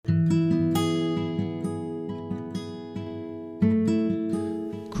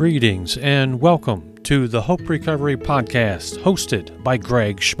Greetings and welcome to the Hope Recovery Podcast, hosted by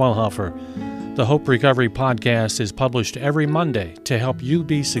Greg Schmalhofer. The Hope Recovery Podcast is published every Monday to help you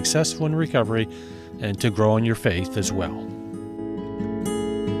be successful in recovery and to grow in your faith as well.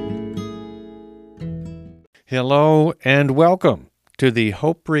 Hello and welcome to the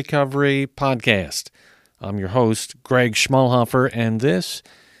Hope Recovery Podcast. I'm your host, Greg Schmalhofer, and this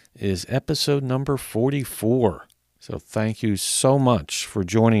is episode number 44. So thank you so much for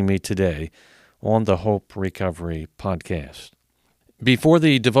joining me today on the Hope Recovery Podcast. Before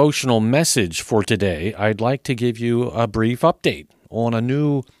the devotional message for today, I'd like to give you a brief update on a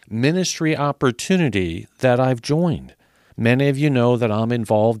new ministry opportunity that I've joined. Many of you know that I'm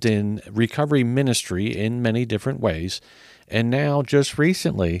involved in recovery ministry in many different ways, and now just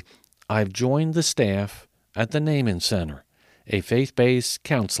recently I've joined the staff at the Amends Center, a faith-based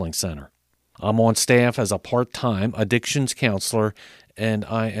counseling center. I'm on staff as a part-time addictions counselor, and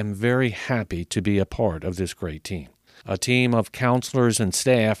I am very happy to be a part of this great team. A team of counselors and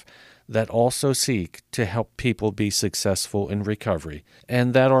staff that also seek to help people be successful in recovery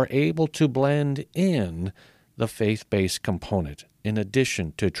and that are able to blend in the faith-based component in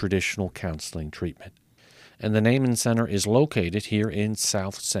addition to traditional counseling treatment. And the Amends Center is located here in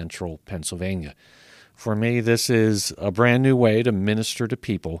South Central Pennsylvania. For me, this is a brand new way to minister to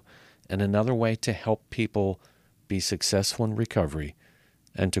people and another way to help people be successful in recovery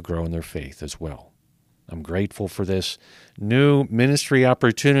and to grow in their faith as well. I'm grateful for this new ministry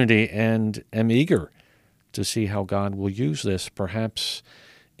opportunity and am eager to see how God will use this perhaps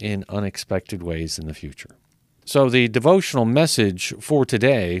in unexpected ways in the future. So the devotional message for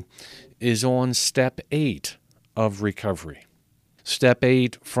today is on Step 8 of recovery. Step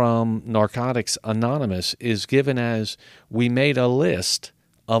 8 from Narcotics Anonymous is given as we made a list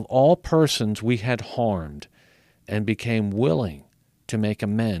of all persons we had harmed and became willing to make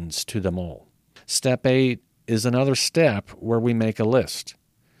amends to them all. Step 8 is another step where we make a list.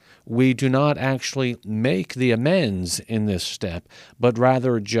 We do not actually make the amends in this step, but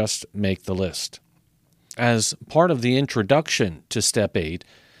rather just make the list. As part of the introduction to Step 8,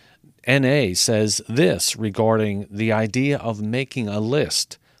 NA says this regarding the idea of making a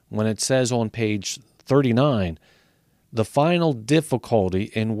list when it says on page 39, the final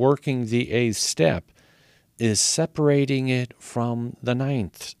difficulty in working the 8th step is separating it from the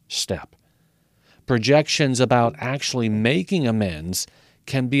 9th step. Projections about actually making amends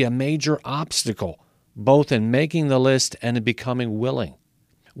can be a major obstacle, both in making the list and in becoming willing.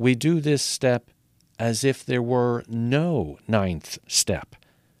 We do this step as if there were no 9th step.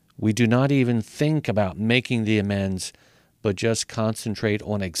 We do not even think about making the amends, but just concentrate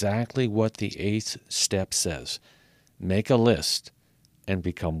on exactly what the 8th step says. Make a list and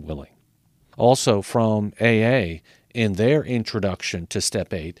become willing. Also from AA, in their introduction to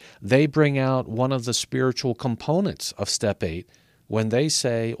Step 8, they bring out one of the spiritual components of Step 8 when they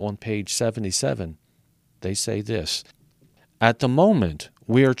say on page 77, they say this, at the moment,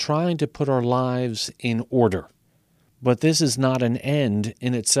 we are trying to put our lives in order, but this is not an end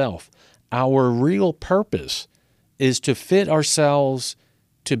in itself. Our real purpose is to fit ourselves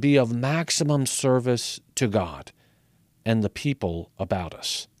to be of maximum service to God and the people about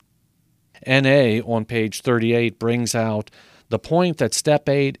us. NA on page 38 brings out the point that Step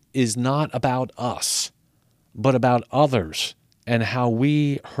 8 is not about us, but about others and how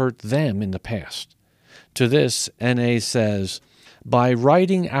we hurt them in the past. To this, NA says, by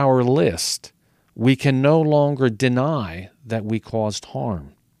writing our list, we can no longer deny that we caused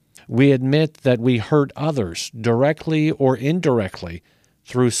harm. We admit that we hurt others directly or indirectly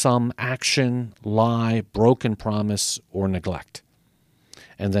through some action, lie, broken promise, or neglect.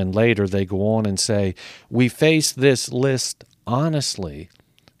 And then later they go on and say, we face this list honestly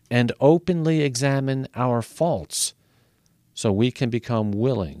and openly examine our faults so we can become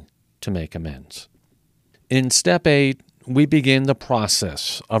willing to make amends. In Step 8, we begin the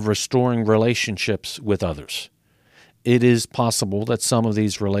process of restoring relationships with others. It is possible that some of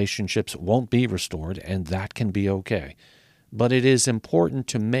these relationships won't be restored, and that can be okay. But it is important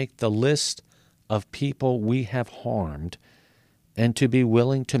to make the list of people we have harmed and to be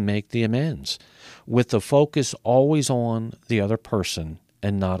willing to make the amends, with the focus always on the other person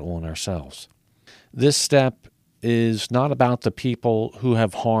and not on ourselves. This step is not about the people who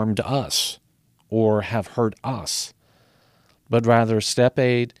have harmed us or have hurt us, but rather Step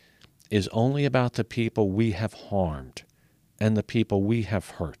 8 is only about the people we have harmed and the people we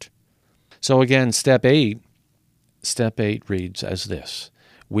have hurt. So again, Step 8 reads as this.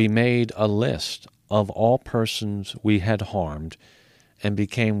 We made a list of all persons we had harmed and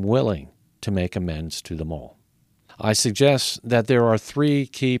became willing to make amends to them all. I suggest that there are 3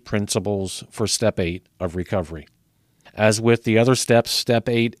 key principles for Step 8 of recovery. As with the other steps, Step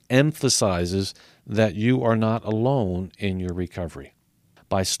 8 emphasizes that you are not alone in your recovery.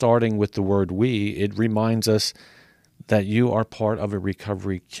 By starting with the word we, it reminds us that you are part of a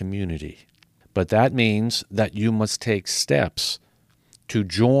recovery community. But that means that you must take steps to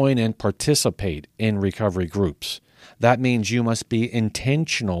join and participate in recovery groups. That means you must be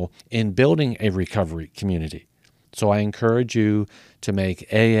intentional in building a recovery community. So I encourage you to make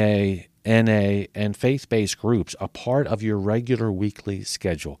AA, NA, and faith-based groups a part of your regular weekly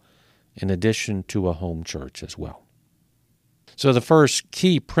schedule, in addition to a home church as well. So the first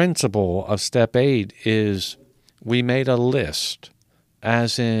key principle of Step 8 is we made a list,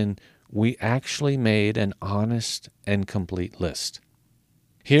 as in we actually made an honest and complete list.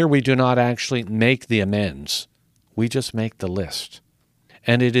 Here we do not actually make the amends. We just make the list.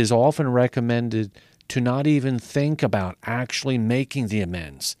 And it is often recommended to not even think about actually making the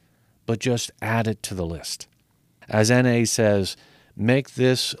amends, but just add it to the list. As NA says, make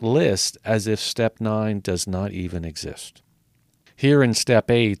this list as if Step 9 does not even exist. Here in Step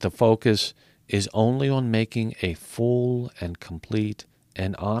 8, the focus is only on making a full and complete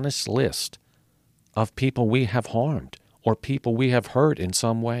and honest list of people we have harmed or people we have hurt in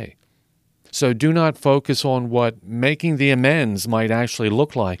some way. So do not focus on what making the amends might actually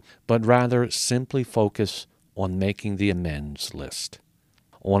look like, but rather simply focus on making the amends list.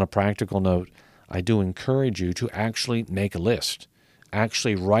 On a practical note, I do encourage you to actually make a list.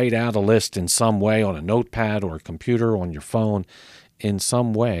 Actually write out a list in some way on a notepad or a computer, on your phone. In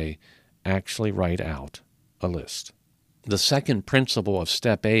some way, actually write out a list. The second principle of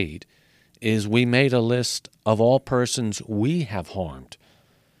Step 8 is we made a list of all persons we have harmed.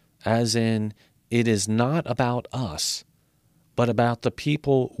 As in, it is not about us, but about the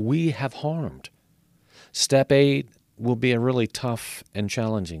people we have harmed. Step 8 will be a really tough and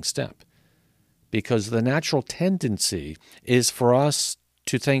challenging step, because the natural tendency is for us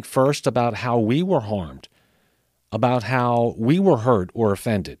to think first about how we were harmed, about how we were hurt or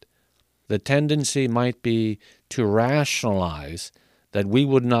offended. The tendency might be to rationalize that we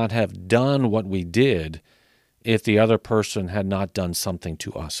would not have done what we did if the other person had not done something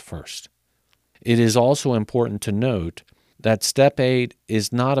to us first. It is also important to note that Step 8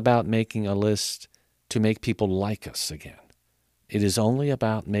 is not about making a list to make people like us again. It is only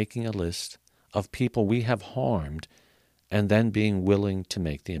about making a list of people we have harmed and then being willing to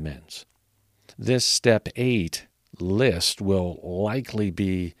make the amends. This Step 8 list will likely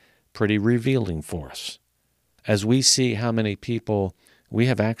be pretty revealing for us as we see how many people we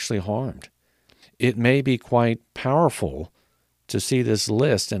have actually harmed. It may be quite powerful to see this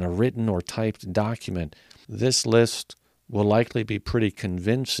list in a written or typed document. This list will likely be pretty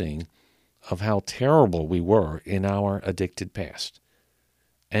convincing of how terrible we were in our addicted past.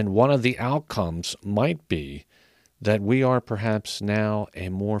 And one of the outcomes might be that we are perhaps now a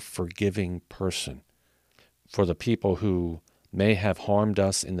more forgiving person for the people who may have harmed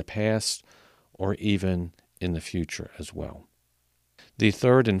us in the past or even in the future as well. The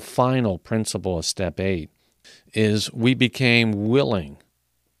third and final principle of Step 8 is we became willing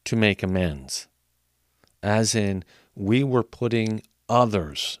to make amends, as in we were putting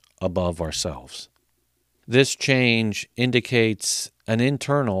others above ourselves. This change indicates an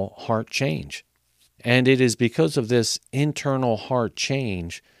internal heart change, and it is because of this internal heart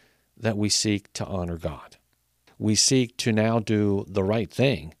change that we seek to honor God. We seek to now do the right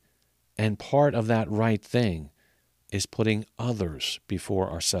thing, and part of that right thing is putting others before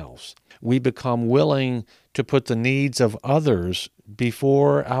ourselves. We become willing to put the needs of others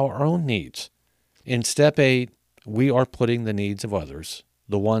before our own needs. In Step 8, we are putting the needs of others,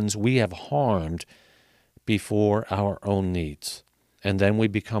 the ones we have harmed, before our own needs. And then we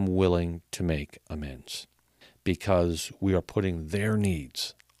become willing to make amends because we are putting their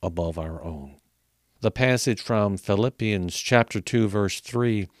needs above our own. The passage from Philippians chapter 2, verse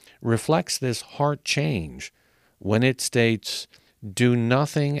 3 reflects this heart change when it states, "Do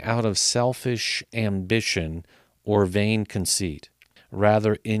nothing out of selfish ambition or vain conceit.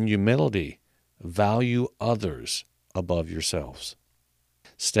 Rather, in humility, value others above yourselves."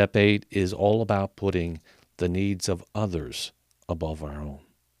 Step 8 is all about putting the needs of others above our own.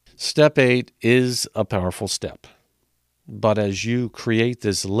 Step 8 is a powerful step. But as you create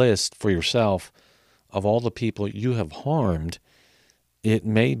this list for yourself of all the people you have harmed, it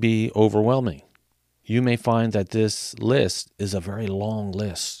may be overwhelming. You may find that this list is a very long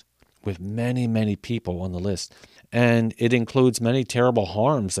list with many, many people on the list. And it includes many terrible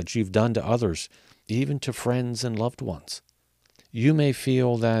harms that you've done to others, even to friends and loved ones. You may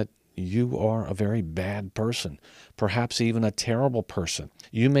feel that you are a very bad person, perhaps even a terrible person.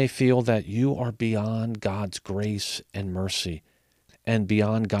 You may feel that you are beyond God's grace and mercy and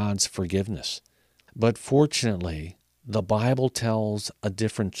beyond God's forgiveness. But fortunately, the Bible tells a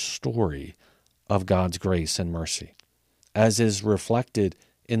different story of God's grace and mercy, as is reflected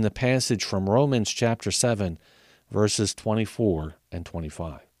in the passage from Romans chapter 7, verses 24 and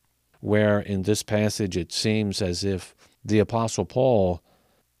 25, where in this passage it seems as if the Apostle Paul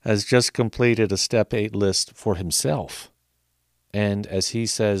has just completed a step 8 list for himself. And as he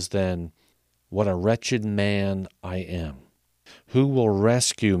says then, "What a wretched man I am. Who will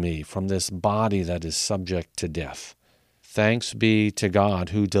rescue me from this body that is subject to death? Thanks be to God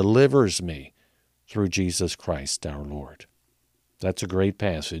who delivers me through Jesus Christ our Lord." That's a great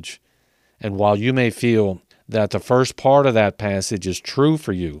passage. And while you may feel that the first part of that passage is true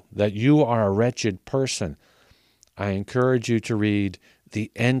for you, that you are a wretched person, I encourage you to read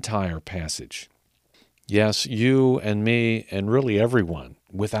the entire passage. Yes, you and me and really everyone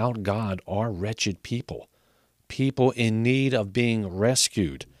without God are wretched people, people in need of being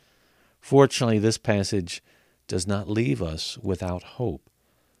rescued. Fortunately, this passage does not leave us without hope,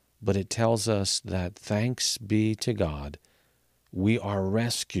 but it tells us that thanks be to God, we are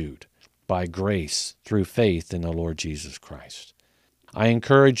rescued by grace through faith in the Lord Jesus Christ. I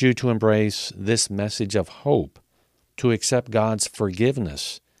encourage you to embrace this message of hope, to accept God's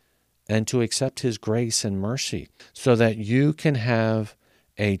forgiveness, and to accept His grace and mercy so that you can have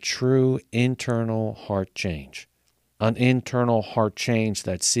a true internal heart change, an internal heart change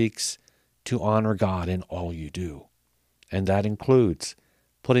that seeks to honor God in all you do. And that includes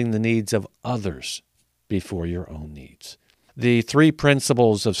putting the needs of others before your own needs. The 3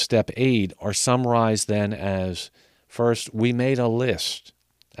 principles of step 8 are summarized then as, first, we made a list,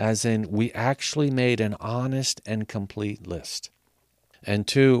 as in we actually made an honest and complete list. And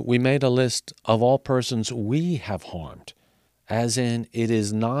 2, we made a list of all persons we have harmed, as in it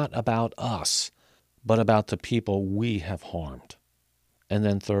is not about us, but about the people we have harmed. And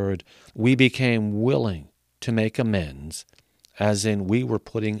then 3rd, we became willing to make amends, as in we were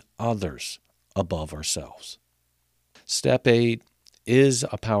putting others above ourselves. Step 8 is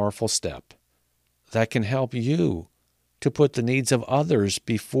a powerful step that can help you to put the needs of others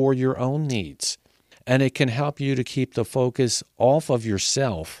before your own needs. And it can help you to keep the focus off of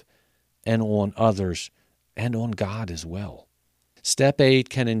yourself and on others and on God as well. Step 8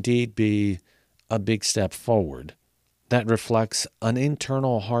 can indeed be a big step forward that reflects an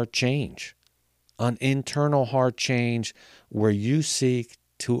internal heart change where you seek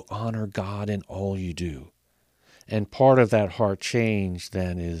to honor God in all you do. And part of that heart change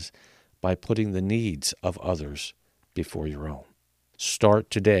then is by putting the needs of others before your own. Start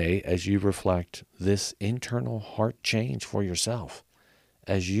today as you reflect this internal heart change for yourself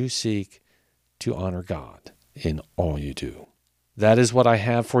as you seek to honor God in all you do. That is what I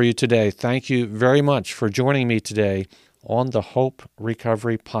have for you today. Thank you very much for joining me today on the Hope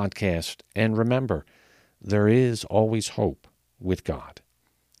Recovery Podcast. And remember, there is always hope with God.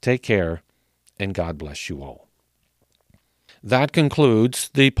 Take care, and God bless you all. That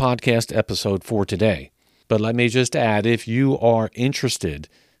concludes the podcast episode for today. But let me just add, if you are interested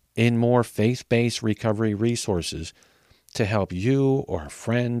in more faith-based recovery resources to help you or a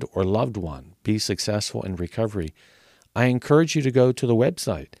friend or loved one be successful in recovery, I encourage you to go to the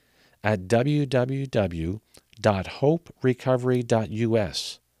website at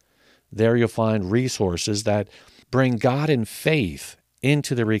www.hoperecovery.us. There you'll find resources that bring God and faith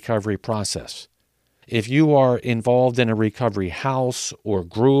into the recovery process. If you are involved in a recovery house or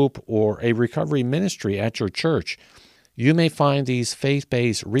group or a recovery ministry at your church, you may find these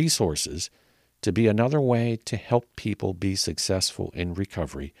faith-based resources to be another way to help people be successful in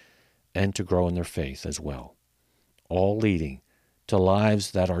recovery and to grow in their faith as well, all leading to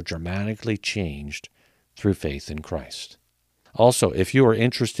lives that are dramatically changed through faith in Christ. Also, if you are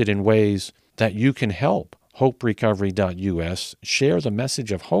interested in ways that you can help HopeRecovery.us share the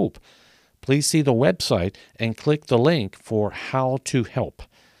message of hope, please see the website and click the link for how to help.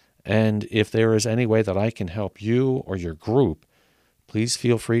 And if there is any way that I can help you or your group, please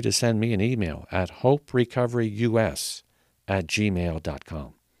feel free to send me an email at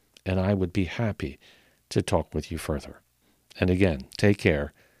hoperecoveryus@gmail.com. And I would be happy to talk with you further. And again, take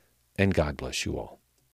care, and God bless you all.